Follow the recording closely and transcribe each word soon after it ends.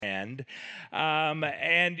end,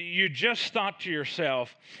 and you just thought to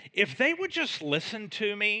yourself, if they would just listen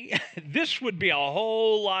to me, this would be a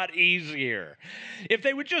whole lot easier. If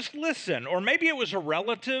they would just listen, or maybe it was a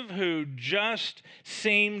relative who just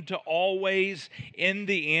seemed to always, in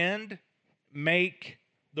the end, make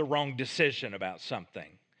the wrong decision about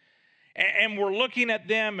something. And we're looking at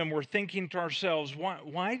them and we're thinking to ourselves,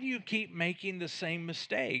 why do you keep making the same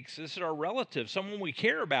mistakes? This is our relative, someone we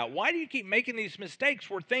care about. Why do you keep making these mistakes?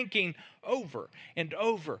 We're thinking over and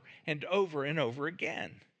over and over and over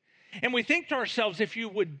again. And we think to ourselves, if you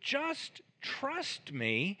would just trust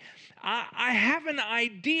me, I have an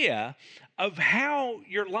idea of how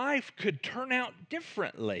your life could turn out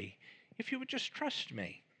differently if you would just trust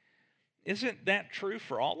me. Isn't that true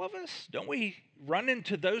for all of us? Don't we run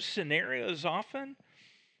into those scenarios often?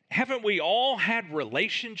 Haven't we all had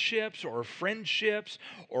relationships or friendships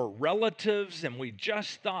or relatives and we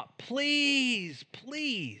just thought, please,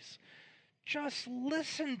 please, just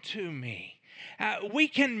listen to me. We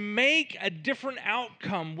can make a different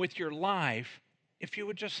outcome with your life if you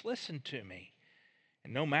would just listen to me.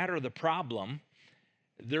 And no matter the problem,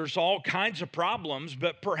 there's all kinds of problems,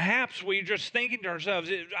 but perhaps we're just thinking to ourselves,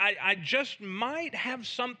 I just might have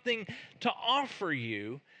something to offer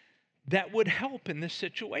you that would help in this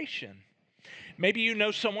situation. Maybe you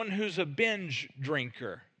know someone who's a binge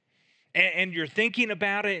drinker, and you're thinking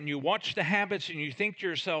about it, and you watch the habits, and you think to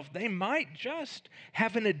yourself, they might just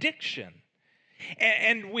have an addiction.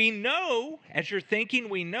 And we know, as you're thinking,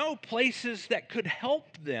 we know places that could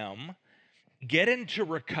help them get into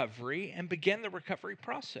recovery and begin the recovery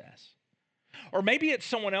process. Or maybe it's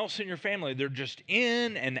someone else in your family. They're just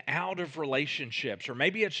in and out of relationships. Or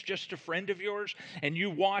maybe it's just a friend of yours and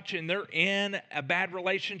you watch and they're in a bad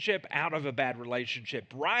relationship, out of a bad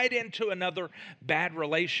relationship, right into another bad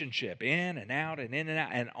relationship, in and out and in and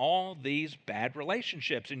out, and all these bad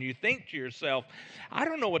relationships. And you think to yourself, I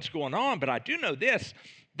don't know what's going on, but I do know this.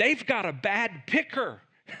 They've got a bad picker.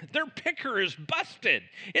 Their picker is busted.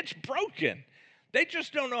 It's broken. They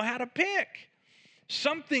just don't know how to pick.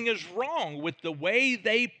 Something is wrong with the way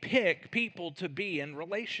they pick people to be in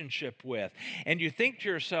relationship with. And you think to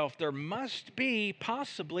yourself, there must be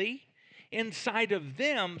possibly inside of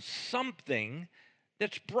them something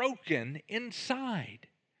that's broken inside.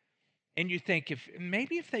 And you think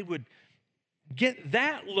if they would get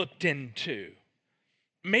that looked into,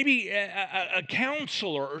 maybe a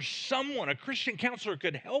counselor or someone, a Christian counselor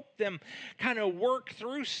could help them kind of work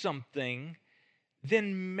through something,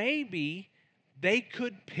 then maybe they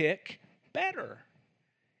could pick better.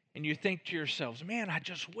 And you think to yourselves, man, I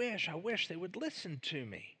wish they would listen to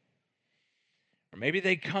me. Or maybe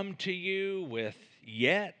they come to you with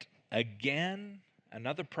yet again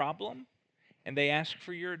another problem, and they ask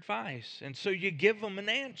for your advice. And so you give them an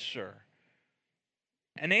answer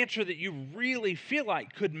that you really feel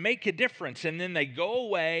like could make a difference. And then they go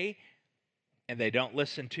away and they don't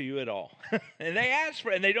listen to you at all. And they ask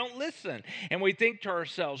for it and they don't listen. And we think to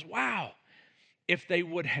ourselves, wow, if they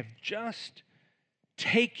would have just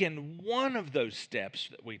taken one of those steps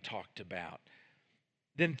that we talked about,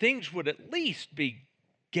 then things would at least be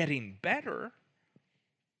getting better.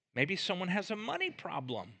 Maybe someone has a money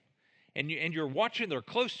problem. And you're watching, they're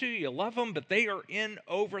close to you, you love them, but they are in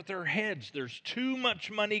over their heads. There's too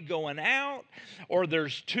much money going out, or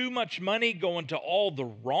there's too much money going to all the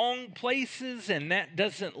wrong places, and that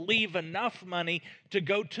doesn't leave enough money to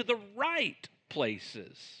go to the right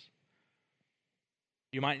places.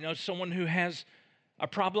 You might know someone who has a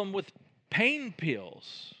problem with pain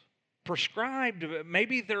pills prescribed.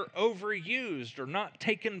 Maybe they're overused or not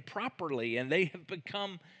taken properly, and they have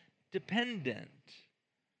become dependent.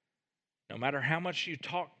 No matter how much you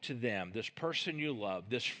talk to them, this person you love,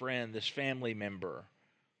 this friend, this family member,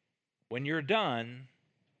 when you're done,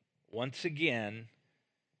 once again,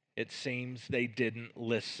 it seems they didn't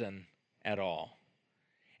listen at all.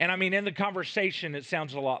 And I mean, in the conversation, it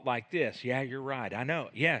sounds a lot like this. Yeah, you're right. I know.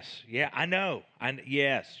 Yes. Yeah, I know.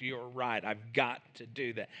 Yes, you're right. I've got to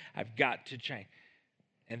do that. I've got to change.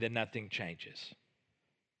 And then nothing changes.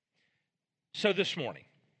 So this morning,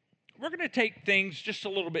 we're going to take things just a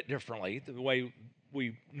little bit differently, the way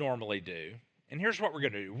we normally do. And here's what we're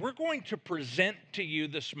going to do. We're going to present to you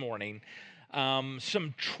this morning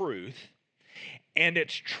some truth. And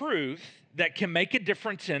it's truth that can make a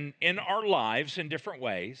difference in our lives in different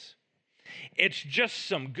ways. It's just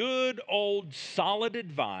some good, old, solid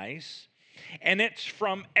advice. And it's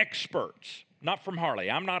from experts, not from Harley.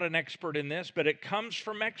 I'm not an expert in this, but it comes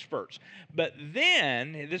from experts. But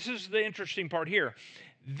then, this is the interesting part here,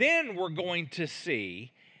 then we're going to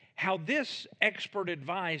see how this expert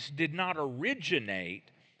advice did not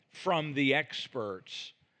originate from the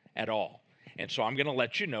experts at all. And so I'm going to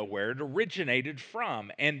let you know where it originated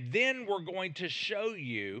from. And then we're going to show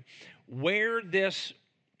you where this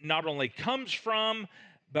not only comes from,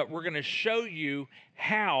 but we're going to show you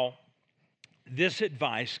how this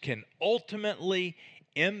advice can ultimately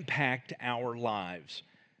impact our lives.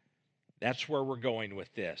 That's where we're going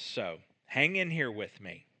with this. So hang in here with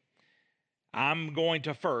me. I'm going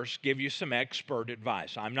to first give you some expert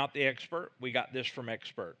advice. I'm not the expert. We got this from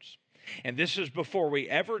experts. And this is before we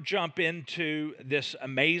ever jump into this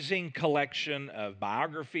amazing collection of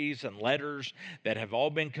biographies and letters that have all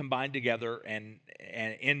been combined together and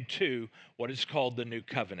into what is called the New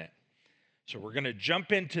Covenant. So we're going to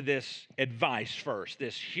jump into this advice first,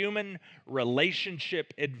 this human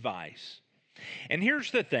relationship advice. And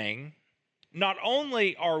here's the thing. Not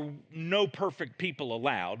only are no perfect people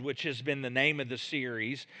allowed, which has been the name of the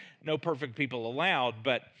series, No Perfect People Allowed,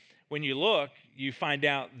 but when you look, you find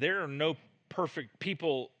out there are no perfect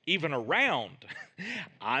people even around.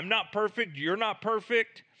 I'm not perfect, you're not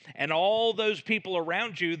perfect, and all those people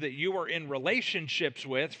around you that you are in relationships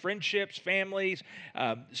with, friendships, families,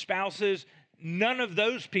 spouses, none of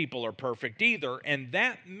those people are perfect either, and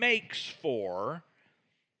that makes for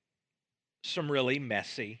some really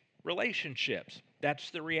messy relationships.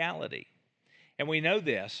 That's the reality. And we know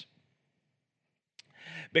this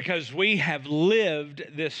because we have lived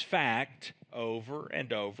this fact over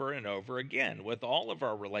and over and over again with all of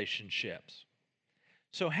our relationships.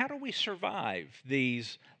 So, how do we survive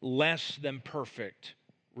these less than perfect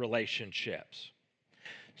relationships?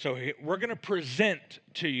 So, we're going to present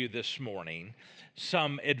to you this morning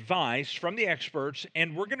some advice from the experts,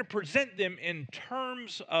 and we're going to present them in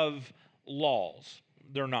terms of laws.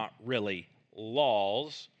 They're not really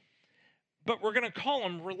laws, but we're going to call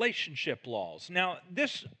them relationship laws. Now,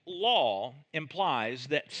 this law implies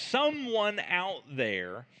that someone out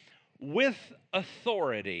there with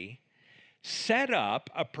authority set up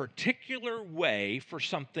a particular way for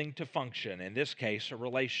something to function, in this case, a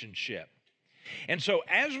relationship. And so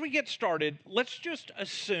as we get started, let's just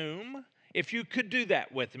assume, if you could do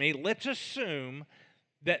that with me, let's assume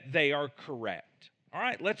that they are correct. All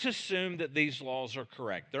right, let's assume that these laws are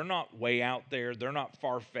correct. They're not way out there. They're not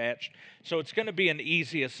far-fetched. So it's going to be an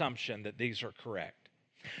easy assumption that these are correct.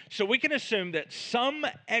 So we can assume that some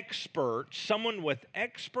expert, someone with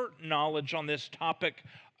expert knowledge on this topic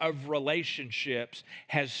of relationships,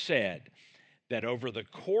 has said that over the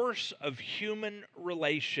course of human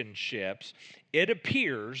relationships, it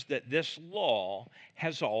appears that this law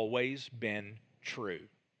has always been true.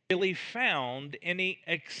 Really found any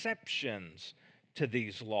exceptions to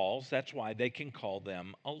these laws. That's why they can call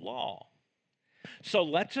them a law. So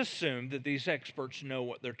let's assume that these experts know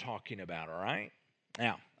what they're talking about, all right?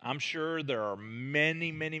 Now, I'm sure there are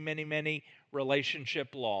many, many, many, many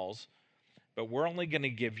relationship laws, but we're only going to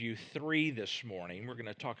give you 3 this morning. We're going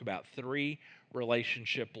to talk about 3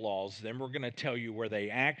 relationship laws. Then we're going to tell you where they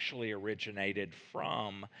actually originated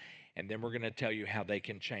from, and then we're going to tell you how they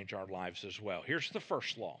can change our lives as well. Here's the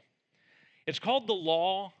first law. It's called the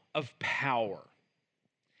law of power.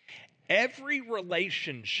 Every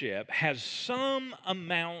relationship has some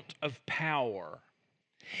amount of power,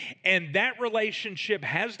 and that relationship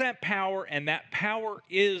has that power, and that power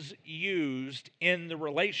is used in the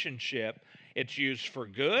relationship. It's used for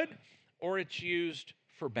good or it's used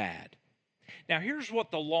for bad. Now, here's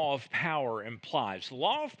what the law of power implies. The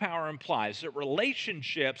law of power implies that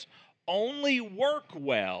relationships only work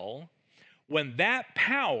well when that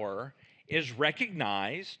power is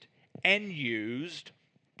recognized and used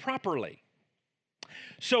properly.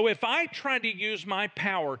 So if I try to use my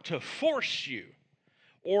power to force you,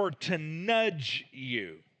 or to nudge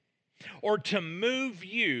you, or to move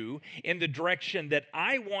you in the direction that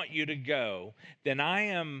I want you to go, then I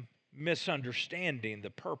am misunderstanding the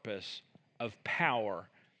purpose of power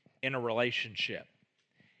in a relationship.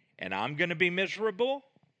 And I'm going to be miserable,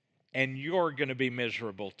 and you're going to be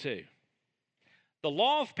miserable too. The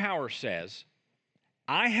law of power says,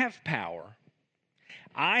 I have power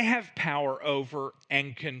over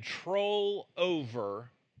and control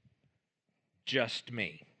over just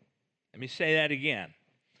me. Let me say that again.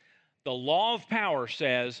 The law of power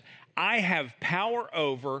says, I have power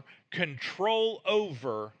over, control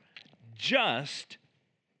over just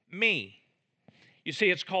me. You see,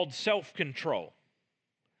 it's called self-control,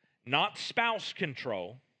 not spouse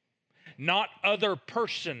control, not other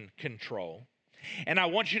person control. And I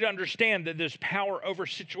want you to understand that this power over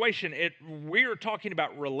situation, we're talking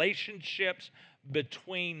about relationships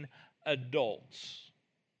between adults.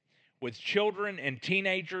 With children and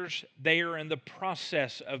teenagers, they are in the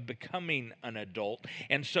process of becoming an adult.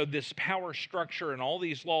 And so this power structure and all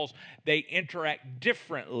these laws, they interact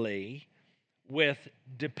differently with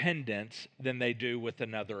dependents than they do with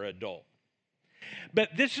another adult.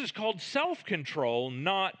 But this is called self-control,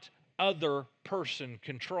 not other person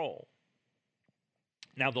control.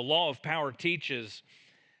 Now, the law of power teaches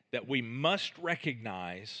that we must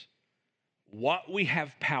recognize what we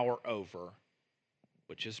have power over,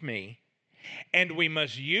 which is me, and we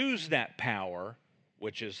must use that power,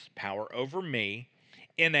 which is power over me,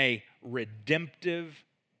 in a redemptive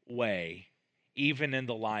way, even in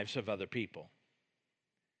the lives of other people.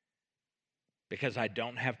 Because I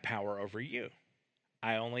don't have power over you.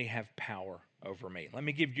 I only have power over me. Let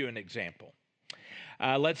me give you an example.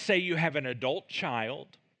 Let's say you have an adult child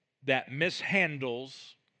that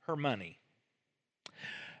mishandles her money.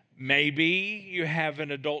 Maybe you have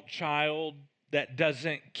an adult child that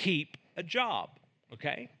doesn't keep a job,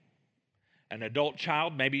 okay? An adult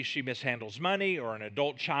child, maybe she mishandles money, or an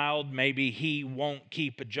adult child, maybe he won't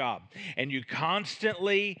keep a job. And you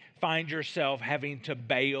constantly find yourself having to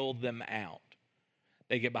bail them out.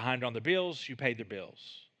 They get behind on the bills, you pay their bills.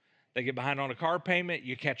 They get behind on a car payment,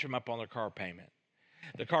 you catch them up on their car payment.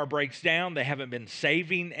 The car breaks down, they haven't been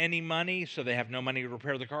saving any money, so they have no money to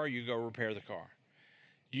repair the car, you go repair the car.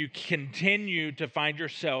 You continue to find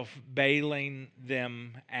yourself bailing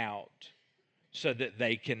them out so that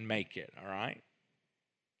they can make it, all right?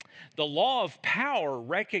 The law of power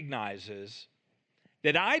recognizes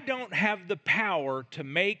that I don't have the power to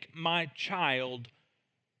make my child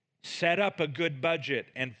set up a good budget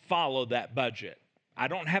and follow that budget. I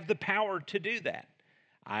don't have the power to do that.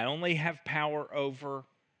 I only have power over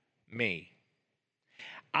me.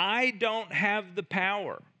 I don't have the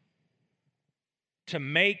power to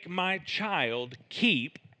make my child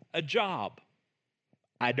keep a job.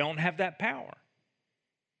 I don't have that power.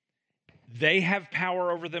 They have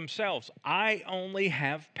power over themselves. I only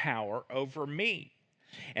have power over me.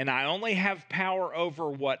 And I only have power over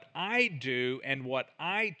what I do and what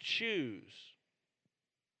I choose.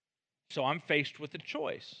 So I'm faced with a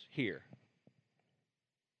choice here.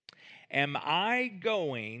 Am I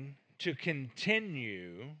going to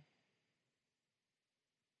continue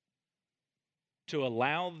to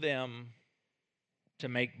allow them to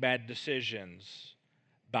make bad decisions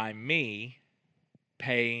by me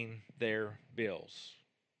paying their bills?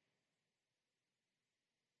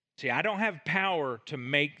 See, I don't have power to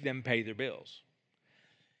make them pay their bills.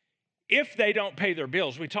 If they don't pay their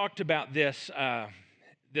bills, we talked about this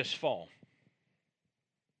this fall.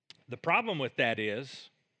 The problem with that is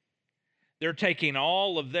they're taking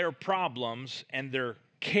all of their problems and they're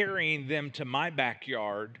carrying them to my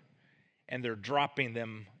backyard and they're dropping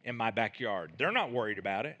them in my backyard. They're not worried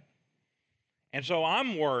about it. And so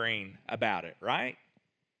I'm worrying about it, right?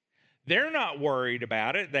 They're not worried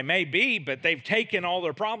about it. They may be, but they've taken all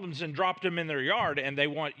their problems and dropped them in their yard, and they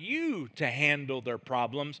want you to handle their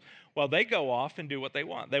problems while they go off and do what they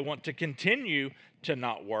want. They want to continue to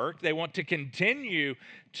not work. They want to continue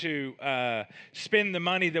to spend the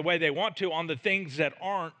money the way they want to on the things that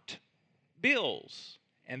aren't bills.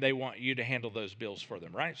 And they want you to handle those bills for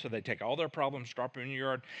them, right? So they take all their problems, drop them in your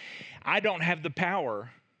yard. I don't have the power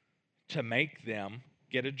to make them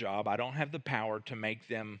get a job. I don't have the power to make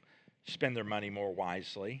them spend their money more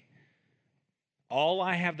wisely. All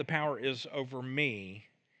I have the power is over me.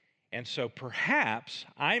 And so perhaps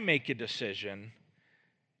I make a decision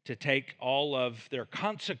to take all of their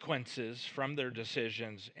consequences from their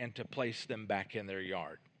decisions and to place them back in their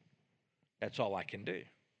yard. That's all I can do.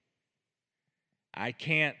 I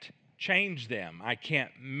can't change them. I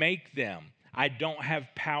can't make them. I don't have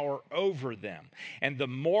power over them. And the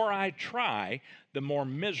more I try, the more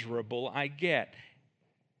miserable I get.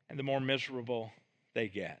 And the more miserable they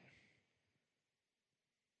get.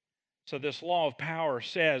 So this law of power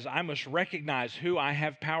says I must recognize who I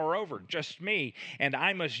have power over, just me, and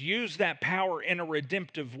I must use that power in a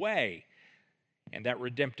redemptive way. And that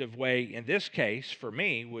redemptive way, in this case, for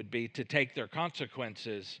me, would be to take their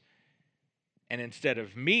consequences and instead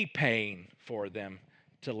of me paying for them,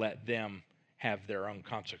 to let them have their own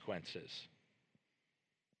consequences.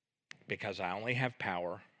 Because I only have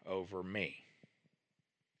power over me.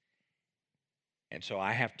 And so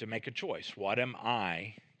I have to make a choice. What am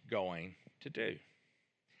I going to do?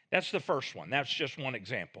 That's the first one. That's just one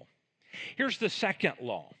example. Here's the second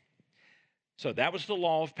law. So that was the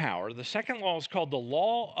law of power. The second law is called the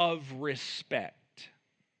law of respect.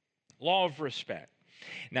 Law of respect.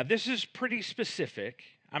 Now, this is pretty specific.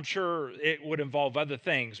 I'm sure it would involve other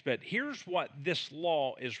things, but here's what this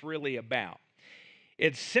law is really about.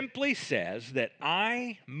 It simply says that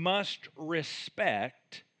I must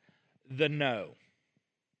respect the no,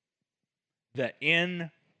 the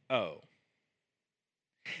N-O.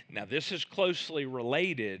 Now, this is closely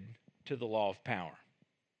related to the law of power.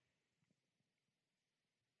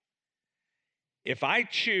 If I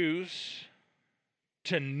choose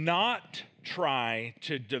to not try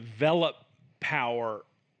to develop power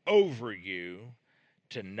over you,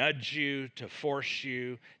 to nudge you, to force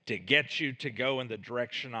you, to get you to go in the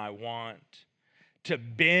direction I want, to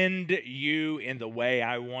bend you in the way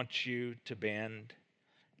I want you to bend,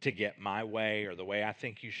 to get my way or the way I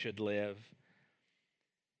think you should live,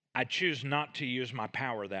 I choose not to use my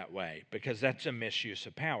power that way because that's a misuse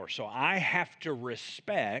of power. So I have to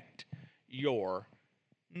respect your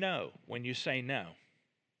no when you say no.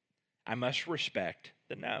 I must respect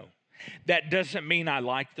the no. That doesn't mean I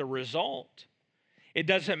like the result. It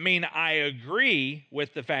doesn't mean I agree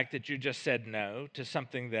with the fact that you just said no to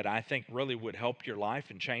something that I think really would help your life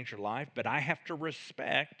and change your life, but I have to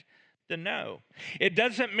respect the no. It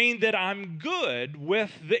doesn't mean that I'm good with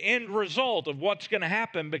the end result of what's going to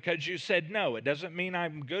happen because you said no. It doesn't mean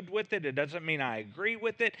I'm good with it. It doesn't mean I agree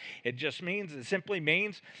with it. It simply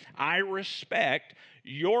means I respect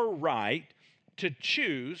your right to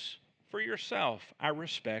choose for yourself. I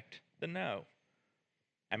respect the no.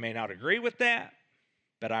 I may not agree with that,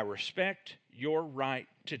 but I respect your right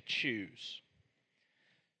to choose.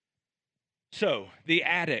 So, the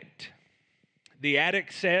addict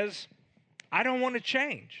says, I don't want to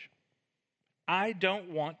change. I don't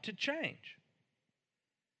want to change.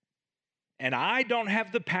 And I don't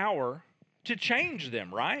have the power to change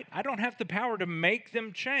them, right? I don't have the power to make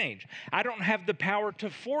them change. I don't have the power to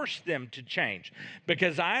force them to change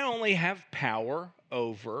because I only have power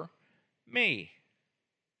over me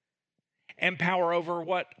and power over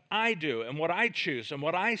what I do and what I choose and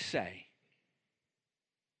what I say.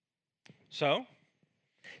 So,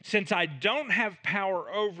 since I don't have power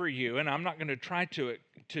over you, and I'm not going to try to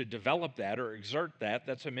develop that or exert that,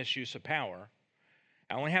 that's a misuse of power.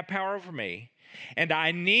 I only have power over me, and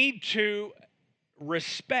I need to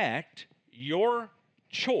respect your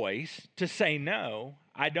choice to say, no,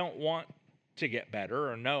 I don't want to get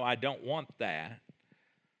better, or no, I don't want that.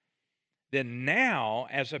 Then now,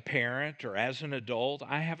 as a parent or as an adult,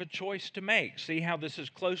 I have a choice to make. See how this is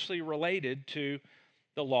closely related to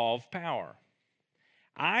the law of power.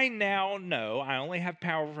 I now know I only have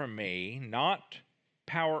power over me, not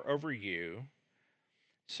power over you.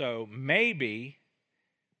 So maybe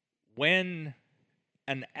when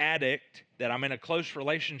an addict that I'm in a close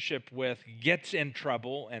relationship with gets in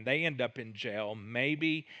trouble and they end up in jail,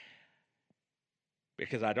 maybe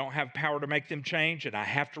because I don't have power to make them change and I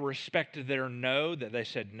have to respect their no, that they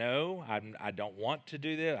said, no, I don't want to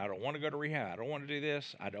do this. I don't want to go to rehab. I don't want to do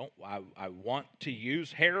this. I want to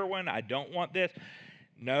use heroin. I don't want this.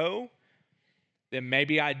 No, then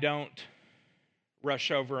maybe I don't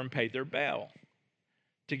rush over and pay their bail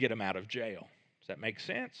to get them out of jail. Does that make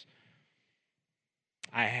sense?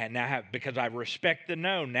 Because I respect the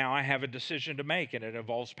no, now I have a decision to make, and it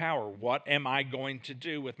involves power. What am I going to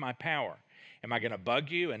do with my power? Am I going to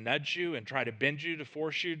bug you and nudge you and try to bend you to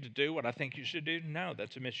force you to do what I think you should do? No,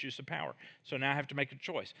 that's a misuse of power. So now I have to make a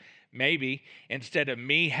choice. Maybe instead of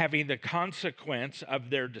me having the consequence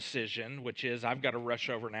of their decision, which is I've got to rush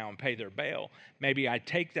over now and pay their bail, maybe I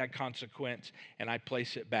take that consequence and I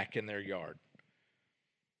place it back in their yard.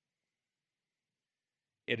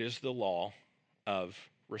 It is the law of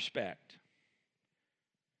respect.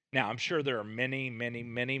 Now, I'm sure there are many, many,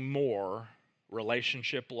 many more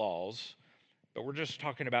relationship laws, but we're just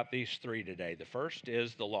talking about these three today. The first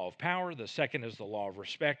is the law of power. The second is the law of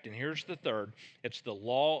respect. And here's the third. It's the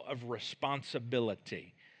law of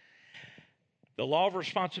responsibility. The law of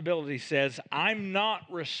responsibility says, I'm not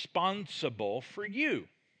responsible for you.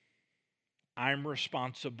 I'm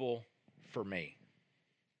responsible for me.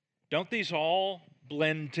 Don't these all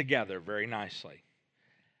blend together very nicely?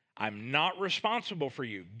 I'm not responsible for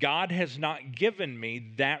you. God has not given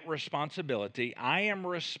me that responsibility. I am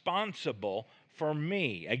responsible for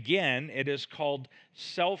me. Again, it is called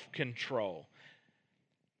self-control.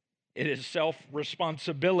 It is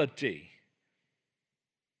self-responsibility.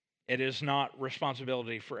 It is not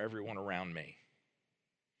responsibility for everyone around me.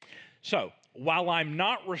 So, while I'm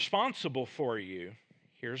not responsible for you,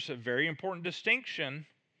 here's a very important distinction.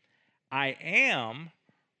 I am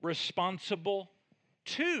responsible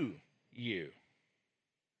to you.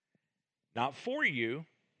 Not for you,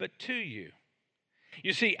 but to you.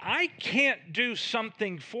 You see, I can't do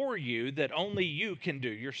something for you that only you can do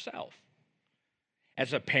yourself.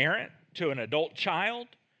 As a parent to an adult child,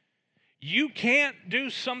 You can't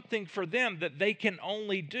do something for them that they can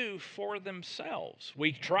only do for themselves.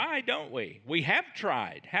 We try, don't we? We have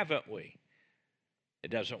tried, haven't we?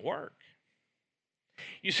 It doesn't work.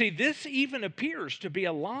 You see, this even appears to be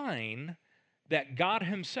a line that God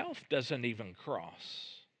Himself doesn't even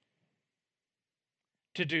cross.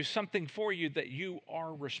 To do something for you that you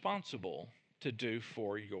are responsible to do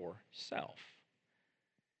for yourself.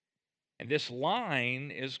 And this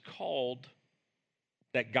line is called,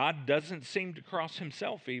 that God doesn't seem to cross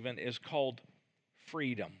Himself even, is called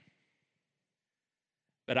freedom.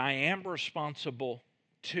 But I am responsible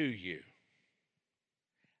to you.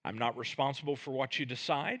 I'm not responsible for what you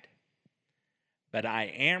decide, but I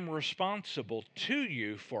am responsible to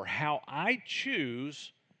you for how I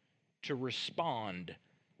choose to respond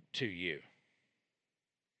to you.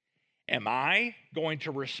 Am I going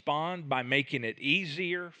to respond by making it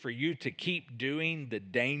easier for you to keep doing the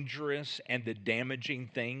dangerous and the damaging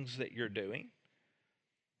things that you're doing?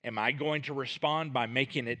 Am I going to respond by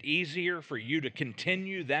making it easier for you to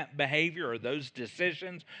continue that behavior or those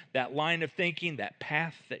decisions, that line of thinking, that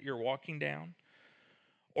path that you're walking down?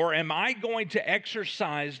 Or am I going to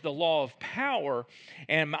exercise the law of power?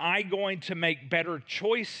 Am I going to make better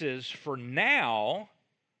choices for now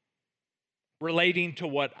relating to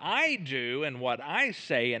what I do and what I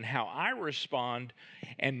say and how I respond,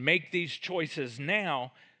 and make these choices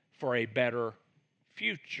now for a better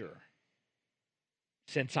future,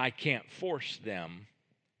 since I can't force them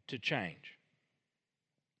to change?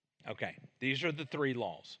 Okay, these are the three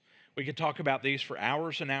laws. We could talk about these for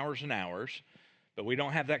hours and hours and hours, but we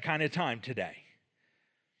don't have that kind of time today.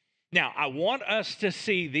 Now, I want us to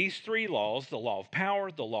see these three laws, the law of power,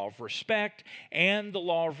 the law of respect, and the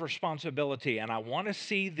law of responsibility. And I want to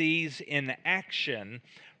see these in action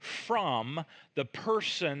from the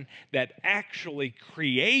person that actually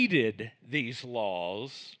created these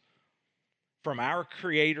laws, from our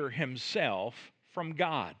Creator Himself, from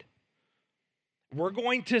God. We're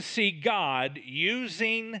going to see God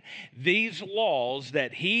using these laws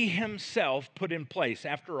that He Himself put in place.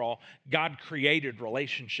 After all, God created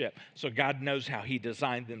relationship, so God knows how He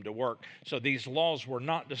designed them to work. So these laws were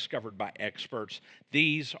not discovered by experts.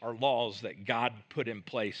 These are laws that God put in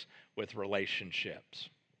place with relationships.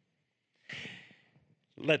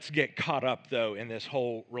 Let's get caught up, though, in this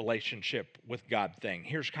whole relationship with God thing.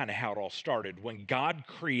 Here's kind of how it all started. When God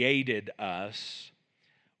created us,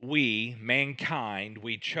 we, mankind,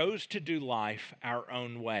 we chose to do life our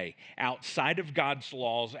own way, outside of God's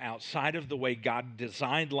laws, outside of the way God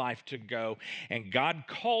designed life to go. And God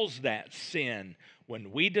calls that sin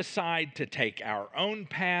when we decide to take our own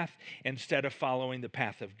path instead of following the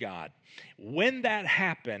path of God. When that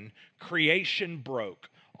happened, creation broke,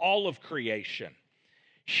 all of creation.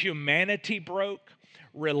 Humanity broke,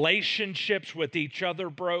 relationships with each other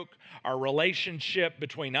broke, our relationship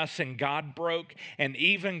between us and God broke, and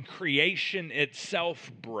even creation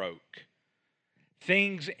itself broke.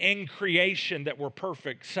 Things in creation that were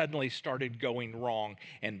perfect suddenly started going wrong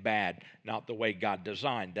and bad, not the way God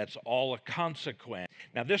designed. That's all a consequence.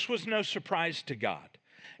 Now, this was no surprise to God.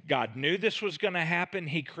 God knew this was going to happen.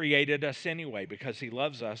 He created us anyway because He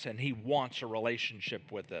loves us and He wants a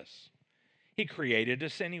relationship with us. He created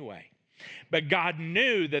us anyway. But God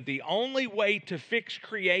knew that the only way to fix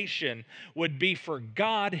creation would be for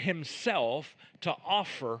God Himself to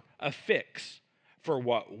offer a fix for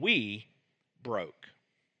what we broke.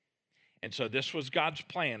 And so this was God's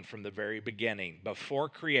plan from the very beginning. Before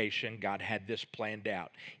creation, God had this planned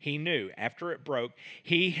out. He knew after it broke,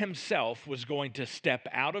 He Himself was going to step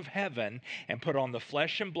out of heaven and put on the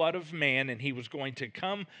flesh and blood of man, and He was going to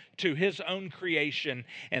come to His own creation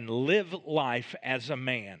and live life as a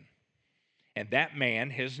man. And that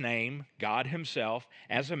man, His name, God Himself,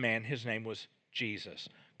 as a man, His name was Jesus.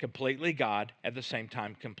 Completely God, at the same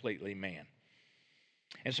time, completely man.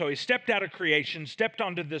 And so He stepped out of creation, stepped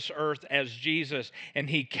onto this earth as Jesus, and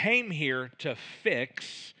He came here to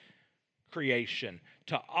fix creation,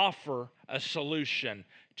 to offer a solution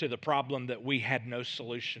to the problem that we had no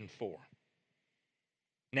solution for.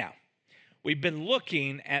 Now, we've been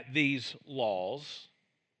looking at these laws,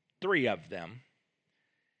 3 of them,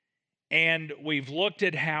 and we've looked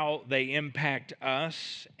at how they impact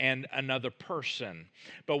us and another person.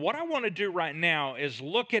 But what I want to do right now is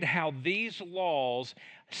look at how these laws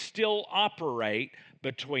still operate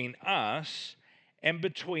between us and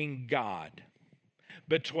between God,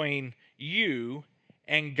 between you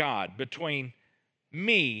and God, between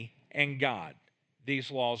me and God.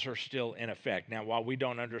 These laws are still in effect. Now, while we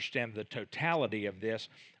don't understand the totality of this,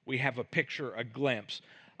 we have a picture, a glimpse,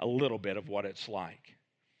 a little bit of what it's like.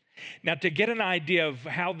 Now, to get an idea of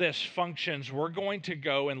how this functions, we're going to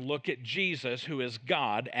go and look at Jesus, who is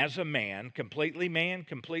God, as a man,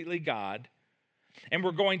 completely God. And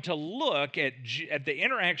we're going to look at the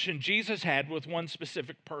interaction Jesus had with one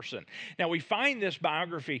specific person. Now, we find this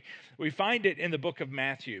biography, we find it in the book of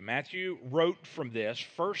Matthew. Matthew wrote from this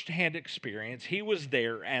firsthand experience. He was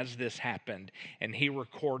there as this happened, and he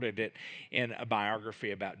recorded it in a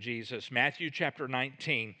biography about Jesus. Matthew chapter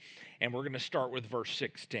 19, and we're going to start with verse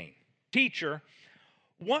 16. Teacher,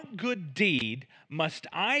 what good deed must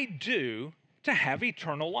I do to have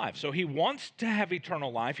eternal life? So he wants to have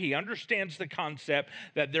eternal life. He understands the concept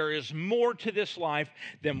that there is more to this life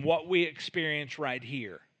than what we experience right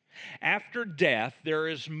here. After death, there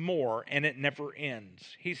is more, and it never ends.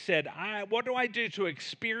 He said, what do I do to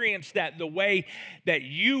experience that the way that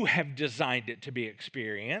you have designed it to be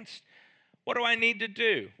experienced? What do I need to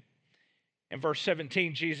do? In verse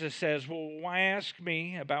 17, Jesus says, well, why ask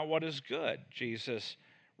me about what is good? Jesus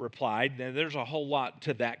replied. Now, there's a whole lot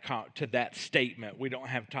to that statement. We don't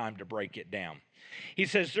have time to break it down. He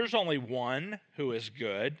says there's only one who is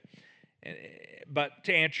good. But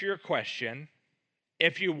to answer your question,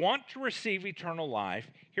 if you want to receive eternal life,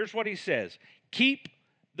 here's what he says: keep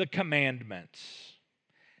the commandments.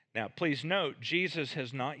 Now, please note, Jesus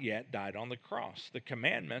has not yet died on the cross. The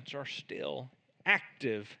commandments are still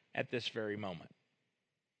active at this very moment.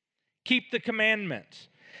 Keep the commandments.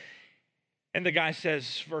 And the guy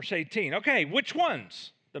says, verse 18, okay, which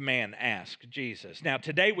ones? The man asked Jesus. Now,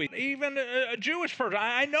 today, even a Jewish person,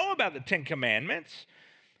 I know about the 10 Commandments.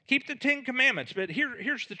 Keep the 10 Commandments. But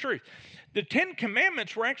here's the truth. The 10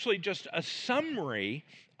 Commandments were actually just a summary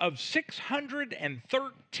of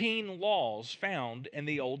 613 laws found in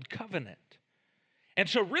the Old Covenant. And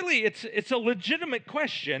so really, it's a legitimate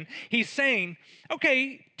question. He's saying,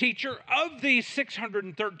 okay, teacher, of these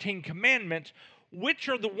 613 commandments, which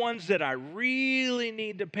are the ones that I really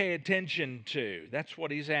need to pay attention to? That's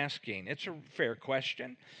what he's asking. It's a fair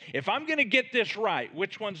question. If I'm going to get this right,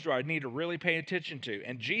 which ones do I need to really pay attention to?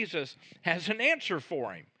 And Jesus has an answer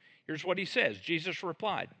for him. Here's what he says. Jesus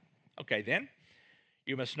replied, okay, then,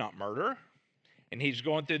 you must not murder. And he's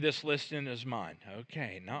going through this list in his mind.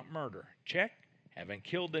 Okay, not murder. Check. Haven't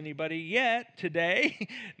killed anybody yet today.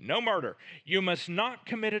 No murder. You must not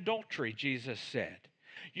commit adultery, Jesus said.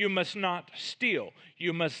 You must not steal.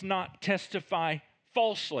 You must not testify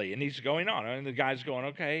falsely. And he's going on. And the guy's going,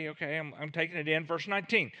 okay, I'm taking it in. Verse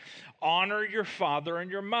 19, honor your father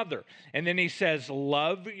and your mother. And then he says,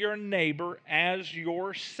 love your neighbor as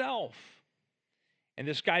yourself. And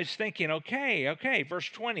this guy's thinking, okay. Verse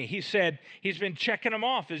 20, he said, he's been checking them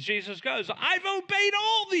off as Jesus goes. I've obeyed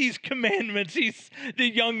all these commandments. The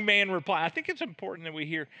young man replied. I think it's important that we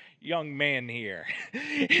hear young man here.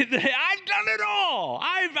 I've done it all.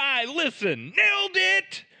 Listen, nailed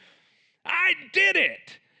it. I did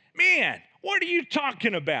it. Man, what are you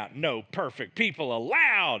talking about? No perfect people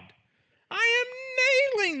allowed. I am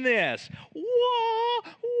nailing this. Wah.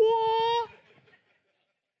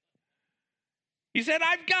 He said,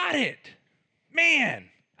 I've got it. Man,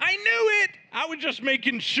 I knew it. I was just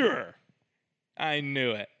making sure. I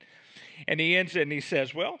knew it. And he ends it and he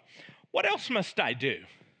says, well, what else must I do?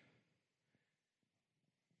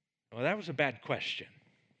 Well, that was a bad question.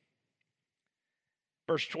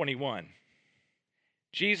 Verse 21,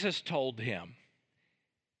 Jesus told him,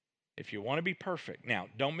 if you want to be perfect, now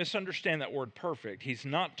don't misunderstand that word perfect. He's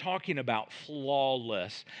not talking about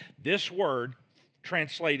flawless. This word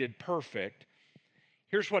translated perfect,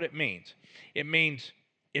 here's what it means. It means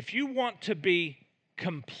if you want to be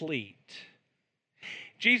complete.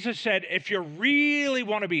 Jesus said, if you really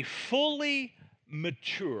want to be fully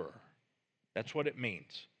mature, that's what it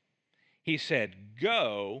means. He said,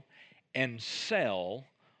 go and sell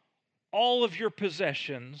all of your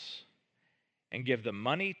possessions and give the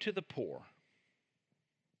money to the poor,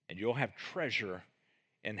 and you'll have treasure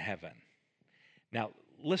in heaven. Now,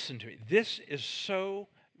 listen to me. This is so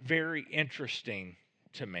very interesting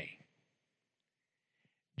to me.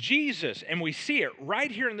 Jesus, and we see it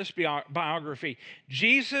right here in this biography,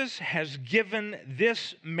 Jesus has given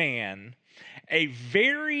this man a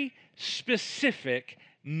very specific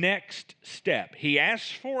next step. He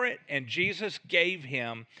asked for it, and Jesus gave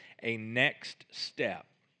him a next step.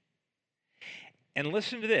 And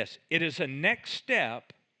listen to this. It is a next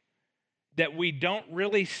step that we don't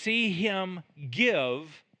really see him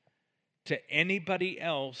give to anybody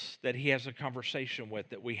else that he has a conversation with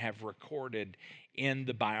that we have recorded in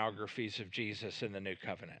the biographies of Jesus in the New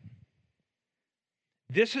Covenant.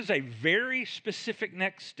 This is a very specific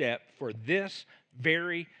next step for this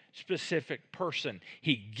very specific person.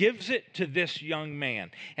 He gives it to this young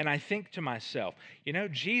man. And I think to myself,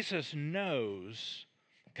 Jesus knows,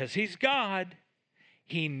 because he's God,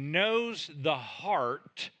 he knows the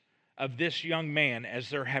heart of this young man as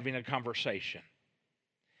they're having a conversation.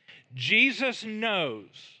 Jesus knows,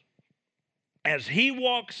 as he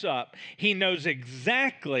walks up, he knows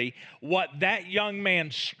exactly what that young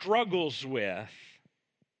man struggles with.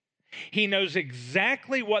 He knows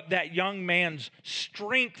exactly what that young man's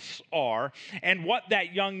strengths are and what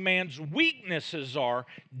that young man's weaknesses are.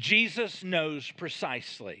 Jesus knows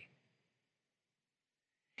precisely.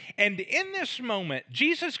 And in this moment,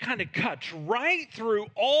 Jesus kind of cuts right through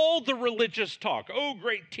all the religious talk. Oh,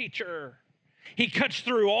 great teacher. He cuts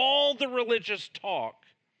through all the religious talk,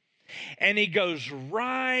 and he goes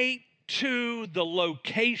right to the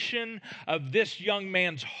location of this young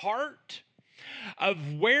man's heart, of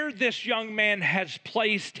where this young man has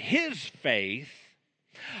placed his faith,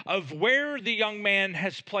 of where the young man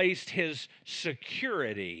has placed his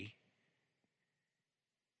security.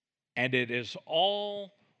 And it is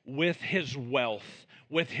all with his wealth,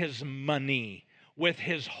 with his money, with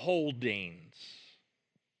his holdings.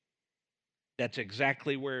 That's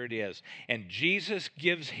exactly where it is. And Jesus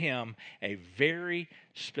gives him a very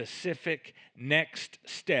specific next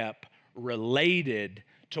step related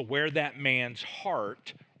to where that man's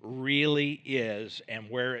heart really is and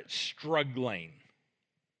where it's struggling.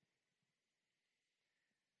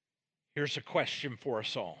 Here's a question for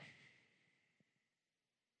us all.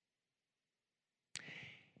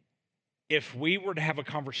 If we were to have a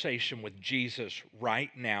conversation with Jesus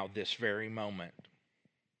right now, this very moment,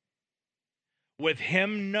 with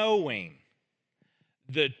him knowing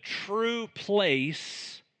the true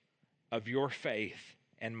place of your faith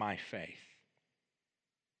and my faith,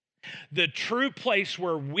 the true place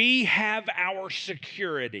where we have our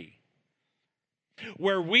security,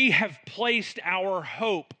 where we have placed our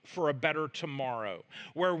hope for a better tomorrow,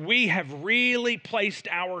 where we have really placed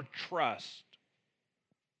our trust,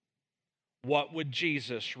 what would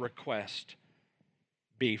Jesus' request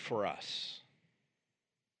be for us?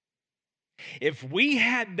 If we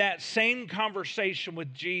had that same conversation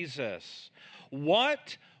with Jesus,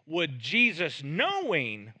 what would Jesus,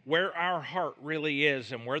 knowing where our heart really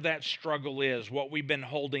is and where that struggle is, what we've been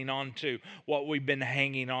holding on to, what we've been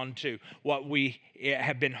hanging on to, what we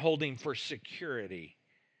have been holding for security,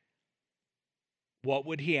 what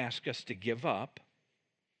would he ask us to give up?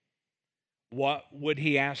 What would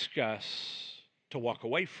he ask us to walk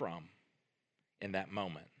away from in that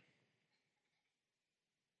moment?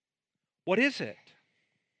 What is it?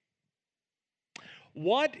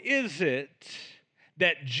 What is it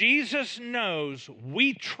that Jesus knows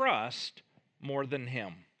we trust more than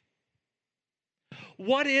him?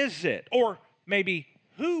 What is it? Or maybe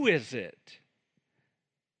who is it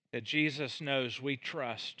that Jesus knows we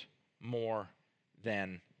trust more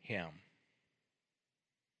than him?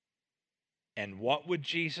 And what would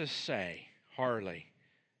Jesus say? Harley,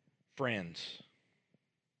 friends,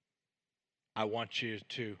 I want you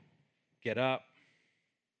to get up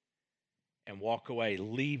and walk away.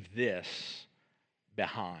 Leave this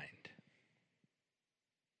behind.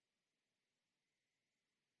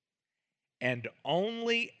 And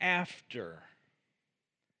only after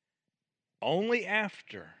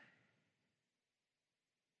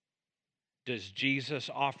does Jesus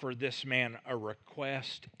offer this man a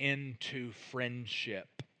request into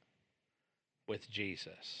friendship with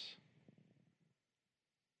Jesus.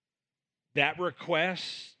 That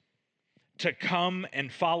request to come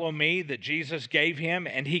and follow me that Jesus gave him,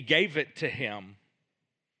 and he gave it to him.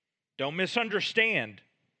 Don't misunderstand.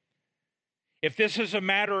 If this is a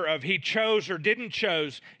matter of he chose or didn't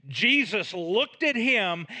chose, Jesus looked at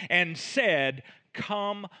him and said,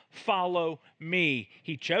 "Come follow me."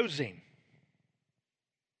 He chose him.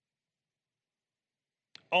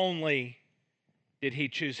 Only did he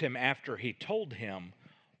choose him after he told him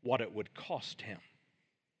what it would cost him.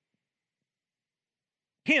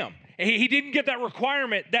 He didn't get that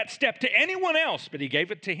requirement, that step to anyone else, but he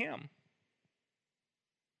gave it to him.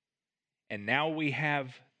 And now we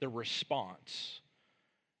have the response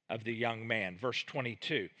of the young man. Verse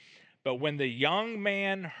 22. But when the young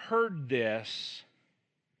man heard this,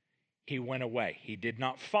 he went away. He did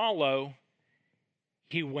not follow.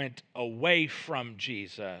 He went away from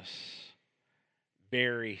Jesus,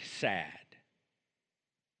 very sad,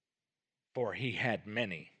 for he had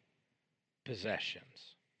many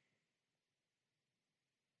possessions.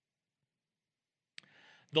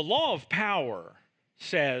 The law of power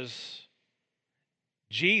says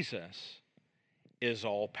Jesus is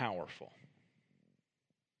all powerful.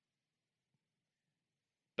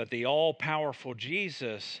 But the all-powerful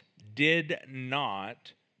Jesus did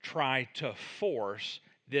not try to force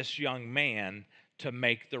this young man to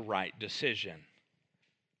make the right decision,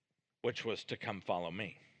 which was to come follow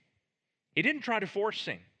me. He didn't try to force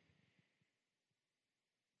him.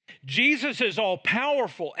 Jesus is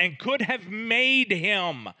all-powerful and could have made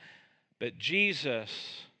him, but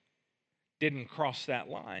Jesus didn't cross that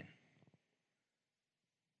line.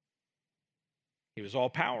 He was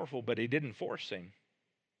all-powerful, but he didn't force him.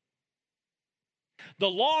 The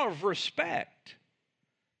law of respect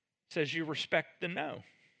says you respect the no.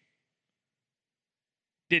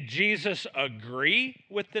 Did Jesus agree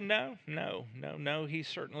with the no? No, he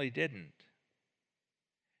certainly didn't.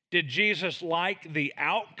 Did Jesus like the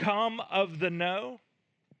outcome of the no?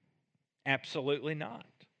 Absolutely not.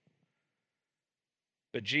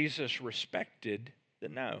 But Jesus respected the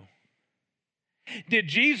no. Did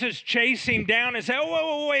Jesus chase him down and say,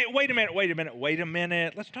 oh, wait a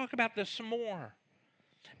minute. Let's talk about this some more.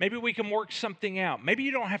 Maybe we can work something out. Maybe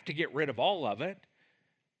you don't have to get rid of all of it.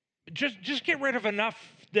 Just get rid of enough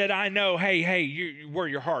that I know, hey, where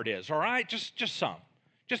your heart is, all right? Just some.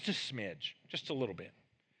 Just a smidge. Just a little bit.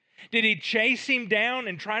 Did he chase him down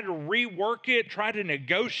and try to rework it, try to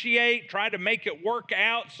negotiate, try to make it work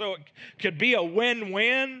out so it could be a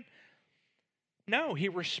win-win? No, he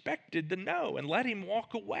respected the no and let him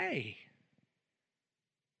walk away.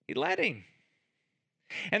 He let him.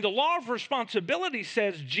 And the law of responsibility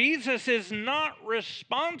says Jesus is not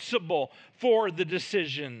responsible for the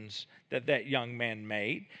decisions that young man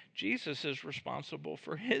made. Jesus is responsible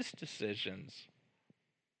for his decisions.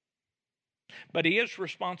 But he is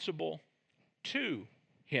responsible to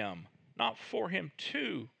him, not for him,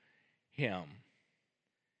 to him,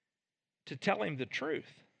 to tell him the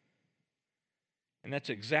truth. And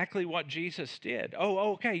that's exactly what Jesus did.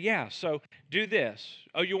 Oh, okay, yeah, so do this.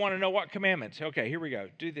 Oh, you want to know what commandments? Okay, here we go.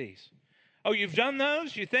 Do these. Oh, you've done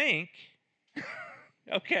those, you think?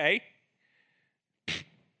 Okay.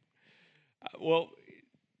 Well,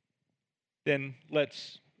 then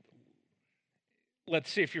let's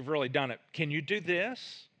see if you've really done it. Can you do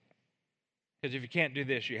this? Because if you can't do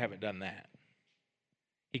this, you haven't done that.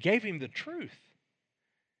 He gave him the truth.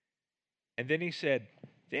 And then he said,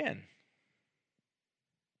 then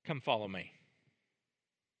come follow me.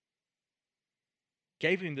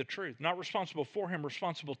 Gave him the truth. Not responsible for him,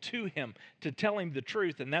 responsible to him to tell him the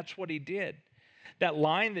truth. And that's what he did. That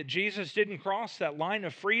line that Jesus didn't cross, that line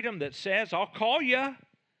of freedom that says, I'll call you,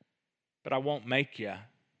 but I won't make you.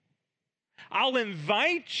 I'll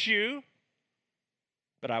invite you,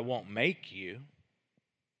 but I won't make you.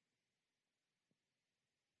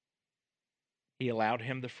 He allowed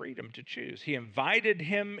him the freedom to choose. He invited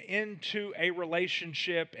him into a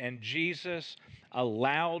relationship, and Jesus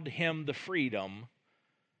allowed him the freedom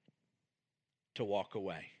to walk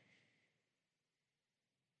away.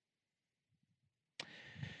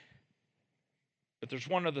 But there's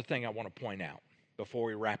one other thing I want to point out before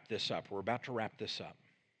we wrap this up. We're about to wrap this up.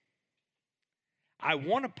 I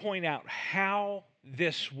want to point out how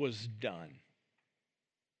this was done.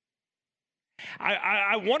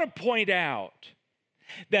 I want to point out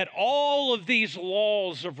that all of these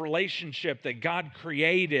laws of relationship that God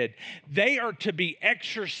created, they are to be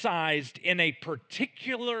exercised in a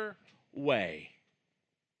particular way.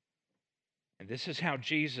 And this is how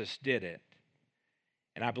Jesus did it.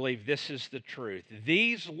 And I believe this is the truth.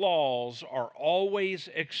 These laws are always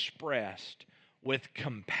expressed with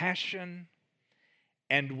compassion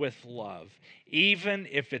and with love, even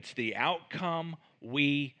if it's the outcome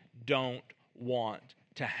we don't want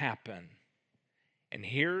to happen. And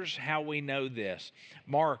here's how we know this.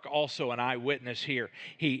 Mark, also an eyewitness here,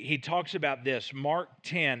 he talks about this. Mark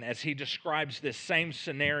 10, as he describes this same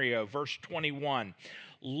scenario, verse 21.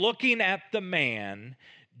 Looking at the man,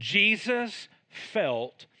 Jesus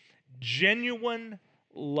felt genuine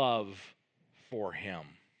love for him.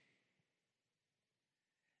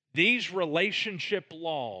 These relationship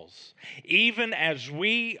laws, even as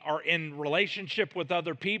we are in relationship with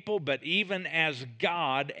other people, but even as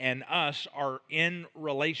God and us are in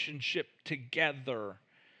relationship together,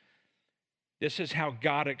 this is how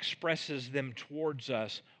God expresses them towards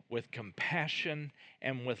us, with compassion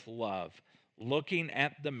and with love. Looking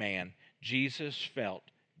at the man, Jesus felt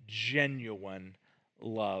genuine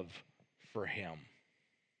love for him.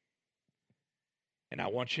 And I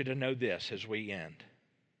want you to know this as we end.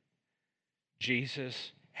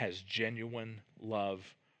 Jesus has genuine love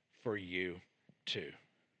for you too.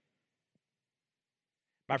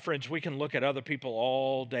 My friends, we can look at other people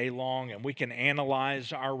all day long and we can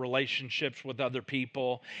analyze our relationships with other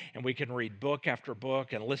people, and we can read book after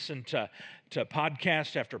book and listen to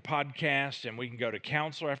podcast after podcast, and we can go to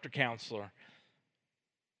counselor after counselor.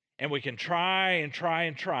 And we can try and try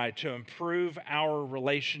and try to improve our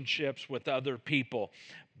relationships with other people.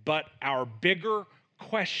 But our bigger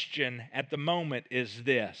question at the moment is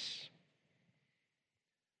this: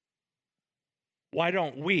 why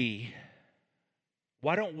don't we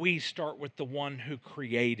start with the one who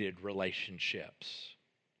created relationships?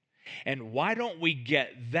 And why don't we get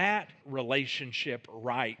that relationship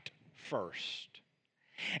right first?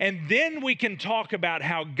 And then we can talk about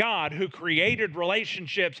how God, who created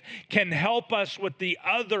relationships, can help us with the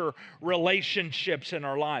other relationships in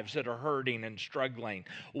our lives that are hurting and struggling.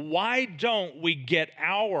 Why don't we get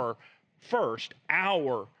our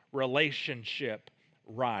relationship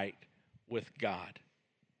right with God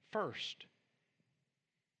first?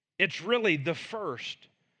 It's really the first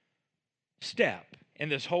step in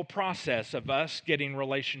this whole process of us getting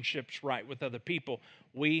relationships right with other people.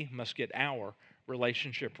 We must get our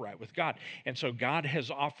relationship right with God. And so God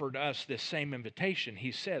has offered us this same invitation.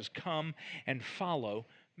 He says, "Come and follow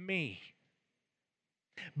me."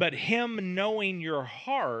 But Him knowing your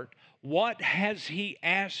heart, what has He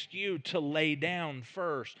asked you to lay down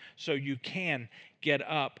first so you can get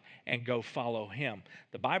up and go follow Him?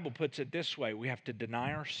 The Bible puts it this way: we have to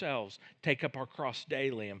deny ourselves, take up our cross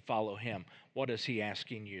daily, and follow Him. What is He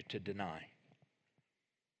asking you to deny?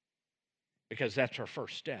 Because that's our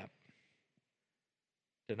first step.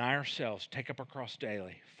 Deny ourselves, take up our cross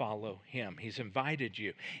daily, follow Him. He's invited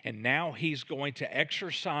you, and now He's going to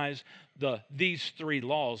exercise these three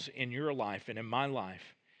laws in your life and in my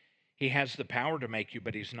life. He has the power to make you,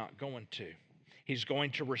 but He's not going to. He's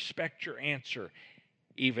going to respect your answer,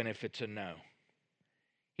 even if it's a no.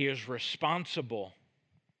 He is responsible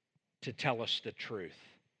to tell us the truth,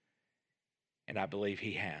 and I believe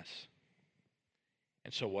He has.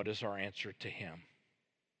 And so what is our answer to Him?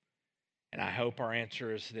 And I hope our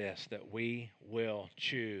answer is this: that we will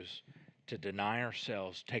choose to deny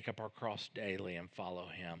ourselves, take up our cross daily, and follow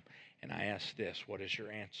Him. And I ask this: what is your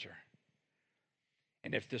answer?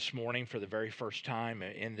 And if this morning, for the very first time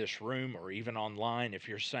in this room or even online, if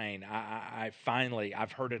you're saying, I've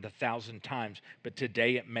heard it 1,000 times, but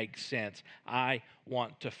today it makes sense. I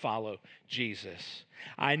want to follow Jesus.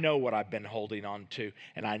 I know what I've been holding on to,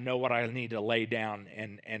 and I know what I need to lay down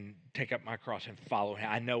and take up my cross and follow Him.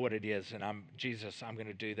 I know what it is, and Jesus, I'm going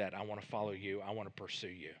to do that. I want to follow you. I want to pursue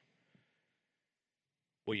you.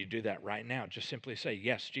 Will you do that right now? Just simply say,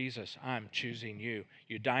 yes, Jesus, I'm choosing you.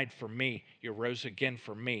 You died for me. You rose again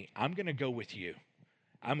for me. I'm going to go with you.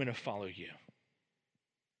 I'm going to follow you.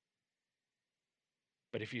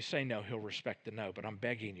 But if you say no, He'll respect the no. But I'm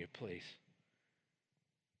begging you, please.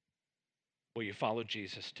 Will you follow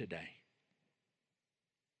Jesus today?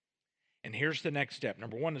 And here's the next step.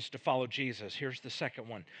 Number one is to follow Jesus. Here's the second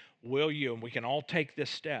one. Will you, and we can all take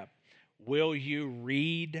this step, will you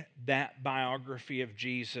read that biography of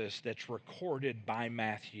Jesus that's recorded by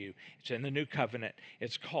Matthew? It's in the New Covenant.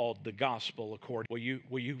 It's called The Gospel According.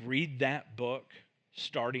 Will you read that book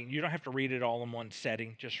starting? You don't have to read it all in one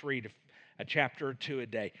setting. Just read a chapter or two a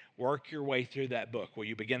day. Work your way through that book. Will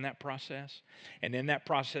you begin that process? And in that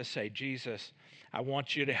process say, Jesus, I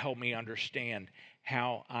want you to help me understand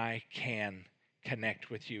how I can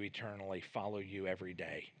connect with you eternally, follow you every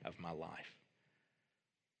day of my life.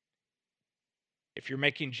 If you're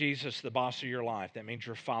making Jesus the boss of your life, that means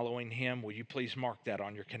you're following Him. Will you please mark that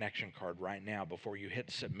on your connection card right now before you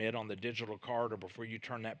hit submit on the digital card or before you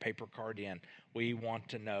turn that paper card in? We want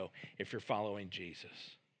to know if you're following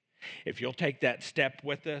Jesus. If you'll take that step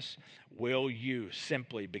with us, will you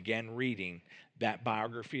simply begin reading that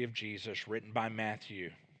biography of Jesus written by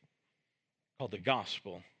Matthew called The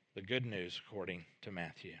Gospel, the Good News according to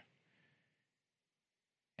Matthew?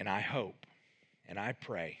 And I hope and I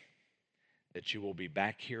pray that you will be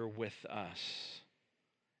back here with us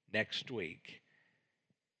next week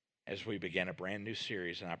as we begin a brand new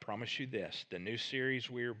series. And I promise you this, the new series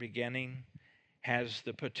we are beginning has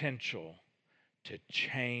the potential to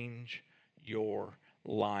change your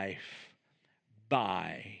life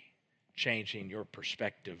by changing your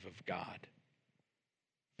perspective of God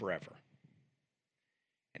forever.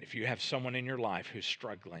 And if you have someone in your life who's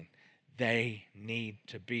struggling, they need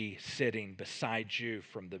to be sitting beside you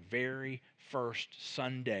from the very first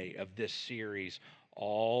Sunday of this series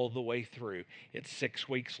all the way through. It's 6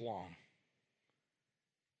 weeks long.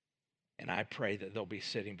 And I pray that they'll be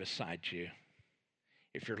sitting beside you.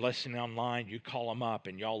 If you're listening online, you call them up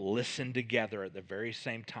and y'all listen together at the very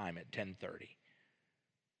same time at 10:30.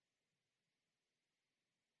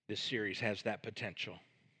 This series has that potential.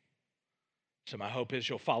 So my hope is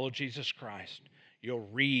you'll follow Jesus Christ. You'll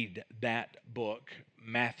read that book,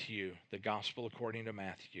 Matthew, the Gospel according to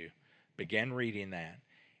Matthew. Begin reading that,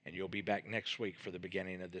 and you'll be back next week for the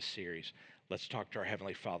beginning of this series. Let's talk to our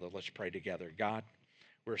Heavenly Father. Let's pray together. God,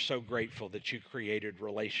 we're so grateful that you created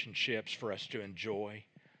relationships for us to enjoy.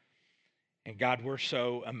 And God, we're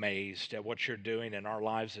so amazed at what you're doing in our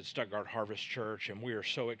lives at Stuttgart Harvest Church, and we are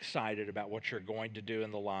so excited about what you're going to do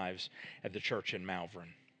in the lives at the church in Malvern.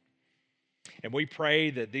 And we pray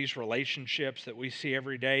that these relationships that we see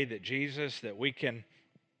every day, that Jesus, that we can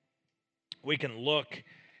look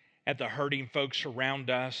at the hurting folks around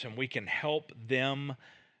us and we can help them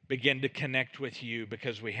begin to connect with you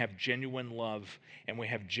because we have genuine love and we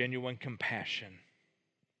have genuine compassion.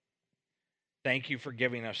 Thank you for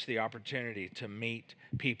giving us the opportunity to meet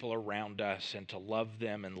people around us and to love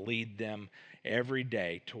them and lead them every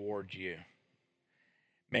day toward you.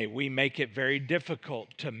 May we make it very difficult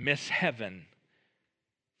to miss heaven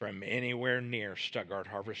from anywhere near Stuttgart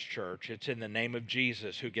Harvest Church. It's in the name of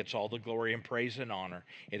Jesus who gets all the glory and praise and honor.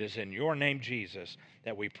 It is in your name, Jesus,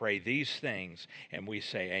 that we pray these things, and we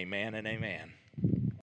say amen and amen.